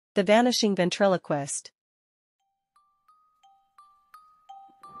The vanishing ventriloquist.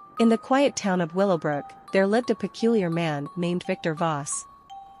 In the quiet town of Willowbrook, there lived a peculiar man named Voss.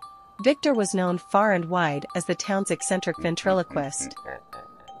 Victor was known far and wide as the town's eccentric ventriloquist.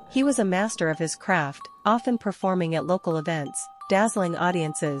 He was a master of his craft, often performing at local events, dazzling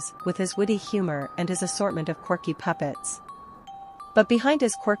audiences with his witty humor and his assortment of quirky puppets. But behind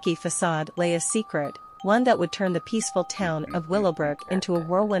his quirky facade lay a secret, one that would turn the peaceful town of Willowbrook into a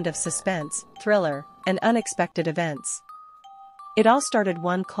whirlwind of suspense, thriller, and unexpected events. It all started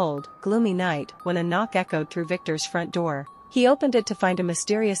one cold, gloomy night when a knock echoed through Victor's front door. He opened it to find a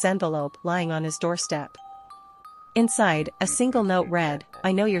mysterious envelope lying on his doorstep. Inside, a single note read,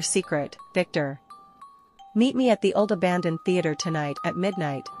 "I know your secret, Victor. Meet me at the old abandoned theater tonight at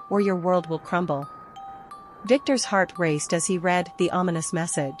midnight, or your world will crumble." Victor's heart raced as he read the ominous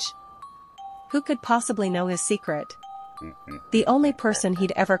message. Who could possibly know his secret? The only person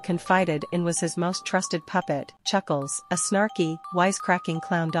he'd ever confided in was his most trusted puppet, Chuckles, a snarky, wisecracking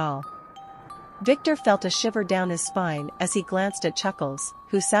clown doll. Victor felt a shiver down his spine as he glanced at Chuckles,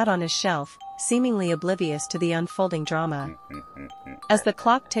 who sat on his shelf, seemingly oblivious to the unfolding drama. As the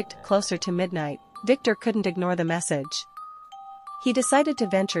clock ticked closer to midnight, Victor couldn't ignore the message. He decided to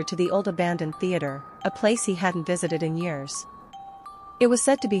venture to the old abandoned theater, a place he hadn't visited in years. It was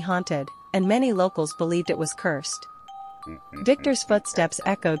said to be haunted, and many locals believed it was cursed. Victor's footsteps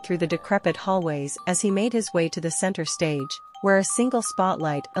echoed through the decrepit hallways as he made his way to the center stage, where a single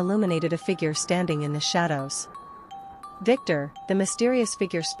spotlight illuminated a figure standing in the shadows. "Victor," the mysterious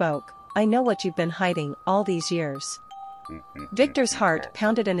figure spoke, "I know what you've been hiding all these years." Victor's heart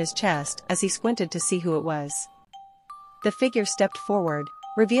pounded in his chest as he squinted to see who it was. The figure stepped forward,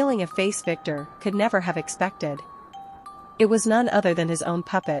 revealing a face Victor could never have expected. It was none other than his own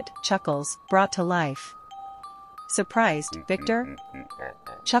puppet, Chuckles, brought to life. "Surprised, Victor?"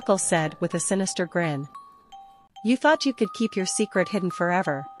 Chuckles said with a sinister grin. "You thought you could keep your secret hidden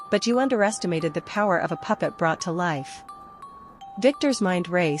forever, but you underestimated the power of a puppet brought to life." Victor's mind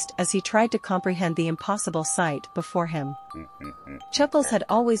raced as he tried to comprehend the impossible sight before him. Chuckles had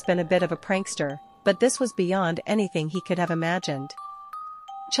always been a bit of a prankster, but this was beyond anything he could have imagined.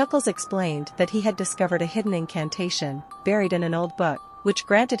 Chuckles explained that he had discovered a hidden incantation, buried in an old book, which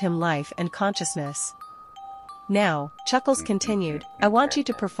granted him life and consciousness. "Now," Chuckles continued, "I want you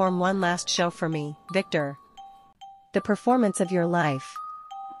to perform one last show for me, Victor. The performance of your life.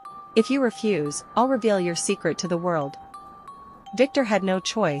 If you refuse, I'll reveal your secret to the world." Victor had no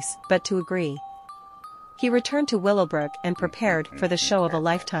choice but to agree. He returned to Willowbrook and prepared for the show of a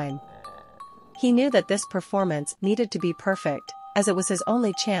lifetime. He knew that this performance needed to be perfect, as it was his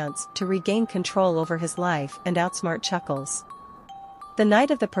only chance to regain control over his life and outsmart Chuckles. The night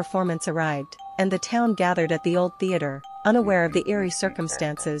of the performance arrived, and the town gathered at the old theater, unaware of the eerie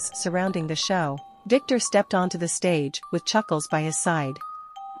circumstances surrounding the show. Victor stepped onto the stage with Chuckles by his side.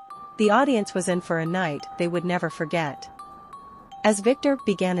 The audience was in for a night they would never forget. As Victor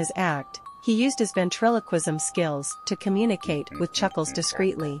began his act, he used his ventriloquism skills to communicate with Chuckles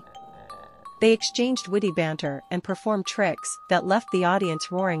discreetly. They exchanged witty banter and performed tricks that left the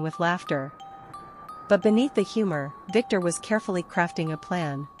audience roaring with laughter. But beneath the humor, Victor was carefully crafting a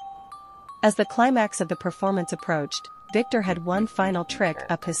plan. As the climax of the performance approached, Victor had one final trick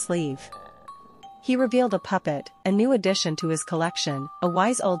up his sleeve. He revealed a puppet, a new addition to his collection, a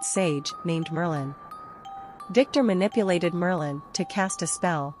wise old sage named Merlin. Victor manipulated Merlin to cast a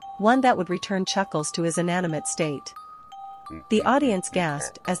spell, one that would return Chuckles to his inanimate state. The audience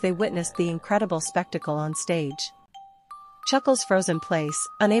gasped as they witnessed the incredible spectacle on stage. Chuckles froze in place,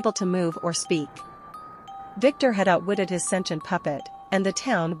 unable to move or speak. Victor had outwitted his sentient puppet, and the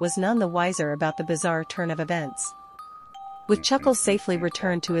town was none the wiser about the bizarre turn of events. With Chuckles safely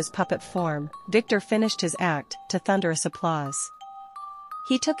returned to his puppet form, Victor finished his act to thunderous applause.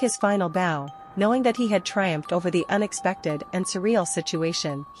 He took his final bow, knowing that he had triumphed over the unexpected and surreal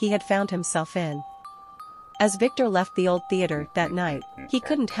situation he had found himself in. As Victor left the old theater that night, he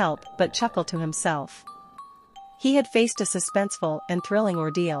couldn't help but chuckle to himself. He had faced a suspenseful and thrilling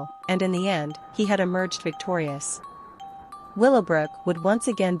ordeal, and in the end, he had emerged victorious. Willowbrook would once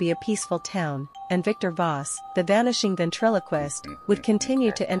again be a peaceful town, and Victor Voss, the vanishing ventriloquist, would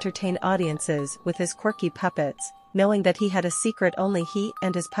continue to entertain audiences with his quirky puppets, knowing that he had a secret only he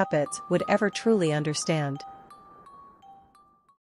and his puppets would ever truly understand.